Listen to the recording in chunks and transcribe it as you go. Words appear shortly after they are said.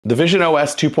The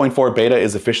visionOS 2.4 beta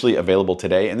is officially available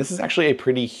today, and this is actually a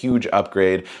pretty huge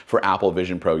upgrade for Apple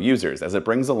Vision Pro users, as it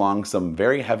brings along some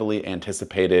very heavily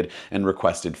anticipated and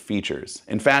requested features.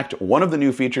 In fact, one of the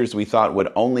new features we thought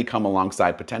would only come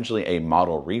alongside potentially a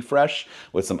model refresh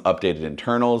with some updated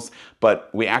internals, but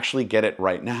we actually get it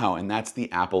right now, and that's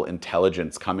the Apple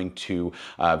Intelligence coming to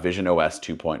visionOS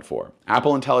 2.4.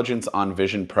 Apple Intelligence on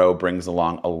Vision Pro brings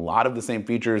along a lot of the same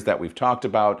features that we've talked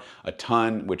about a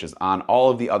ton, which is on all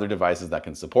of the other devices that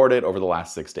can support it over the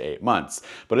last 6 to 8 months,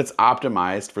 but it's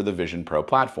optimized for the Vision Pro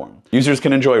platform. Users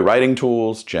can enjoy writing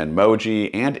tools, Genmoji,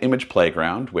 and Image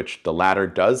Playground, which the latter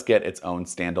does get its own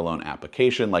standalone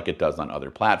application like it does on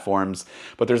other platforms,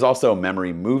 but there's also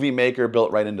Memory Movie Maker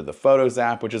built right into the Photos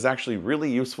app, which is actually really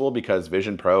useful because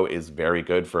Vision Pro is very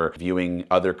good for viewing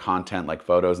other content like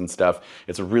photos and stuff.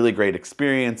 It's a really great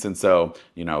experience, and so,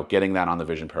 getting that on the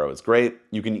Vision Pro is great.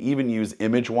 You can even use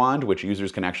Image Wand, which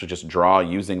users can actually just draw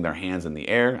using their hands in the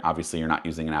air. Obviously, you're not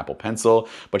using an Apple Pencil,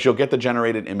 but you'll get the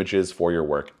generated images for your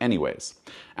work anyways.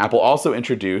 Apple also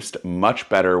introduced a much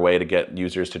better way to get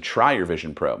users to try your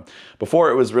Vision Pro.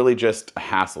 Before, it was really just a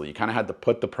hassle. You kind of had to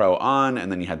put the Pro on,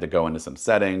 and then you had to go into some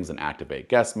settings and activate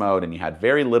guest mode, and you had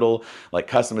very little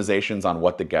customizations on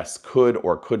what the guests could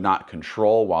or could not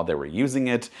control while they were using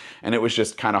it, and it was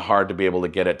just kind of hard to be able to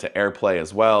get it to AirPlay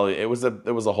as well. It was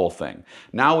a whole thing.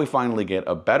 Now we finally get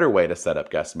a better way to set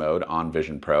up guest mode on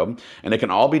Vision Pro, and it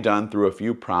can all be done through a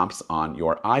few prompts on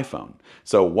your iPhone.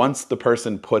 So once the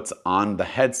person puts on the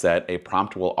headset, a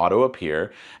prompt will auto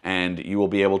appear, and you will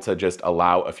be able to just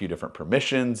allow a few different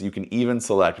permissions. You can even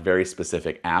select very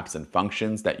specific apps and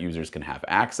functions that users can have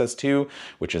access to,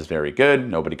 which is very good.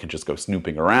 Nobody can just go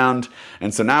snooping around.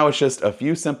 And so now it's just a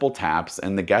few simple taps,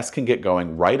 and the guest can get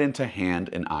going right into hand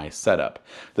and eye setup.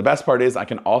 The best part is I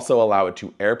can also allow it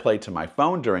to AirPlay to my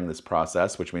phone during this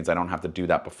process, which means I don't have to do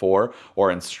that before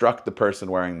or instruct the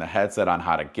person wearing the headset on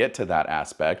how to get to that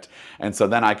aspect. And so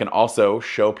then I can also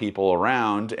show people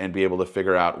around and be able to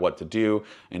figure out what to do,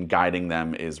 and guiding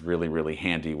them is really, really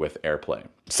handy with AirPlay.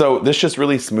 So this just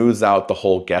really smooths out the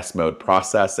whole guest mode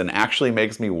process and actually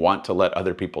makes me want to let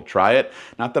other people try it.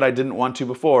 Not that I didn't want to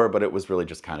before, but it was really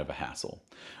just kind of a hassle.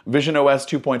 visionOS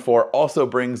 2.4 also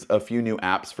brings a few new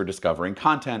apps for discovering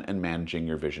content and managing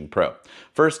your Vision Pro.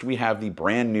 First, we have the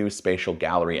brand new Spatial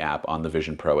Gallery app on the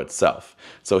Vision Pro itself.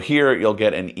 So here you'll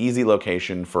get an easy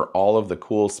location for all of the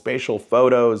cool spatial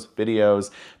photos,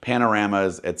 videos,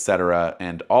 panoramas, etc.,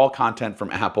 and all content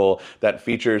from Apple that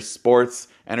features sports,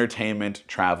 entertainment,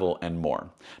 travel, and more.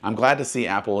 I'm glad to see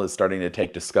Apple is starting to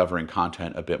take discovering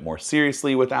content a bit more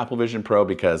seriously with Apple Vision Pro,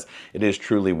 because it is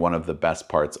truly one of the best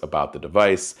parts about the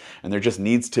device, and there just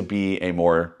needs to be a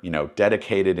more,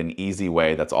 dedicated and easy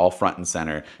way that's all front and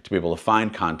center to be able to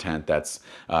find content that's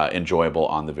enjoyable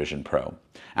on the Vision Pro.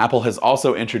 Apple has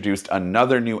also introduced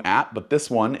another new app, but this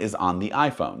one is on the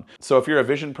iPhone. So if you're a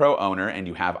Vision Pro owner and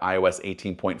you have iOS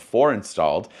 18.4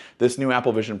 installed, this new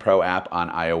Apple Vision Pro app on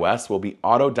iOS will be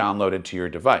auto-downloaded to your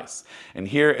device. And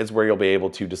here is where you'll be able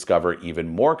to discover even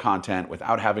more content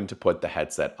without having to put the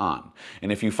headset on. And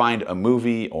if you find a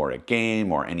movie or a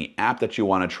game or any app that you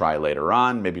want to try later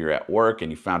on, maybe you're at work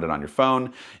and you found it on your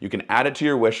phone, you can add it to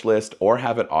your wish list or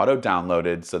have it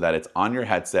auto-downloaded so that it's on your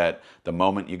headset the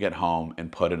moment you get home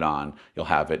and put it on. You'll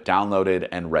have it downloaded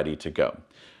and ready to go.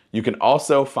 You can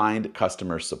also find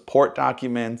customer support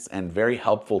documents and very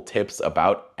helpful tips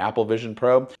about Apple Vision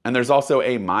Pro. And there's also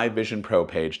a My Vision Pro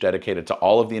page dedicated to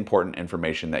all of the important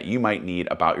information that you might need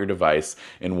about your device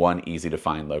in one easy to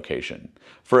find location.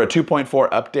 For a 2.4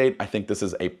 update, I think this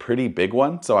is a pretty big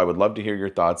one, so I would love to hear your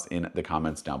thoughts in the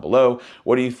comments down below.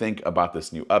 What do you think about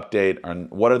this new update,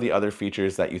 and what are the other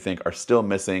features that you think are still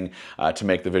missing to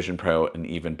make the Vision Pro an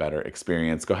even better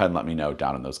experience? Go ahead and let me know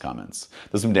down in those comments.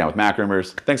 This has been Dan with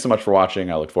MacRumors. Thanks so much for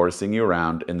watching. I look forward to seeing you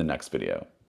around in the next video.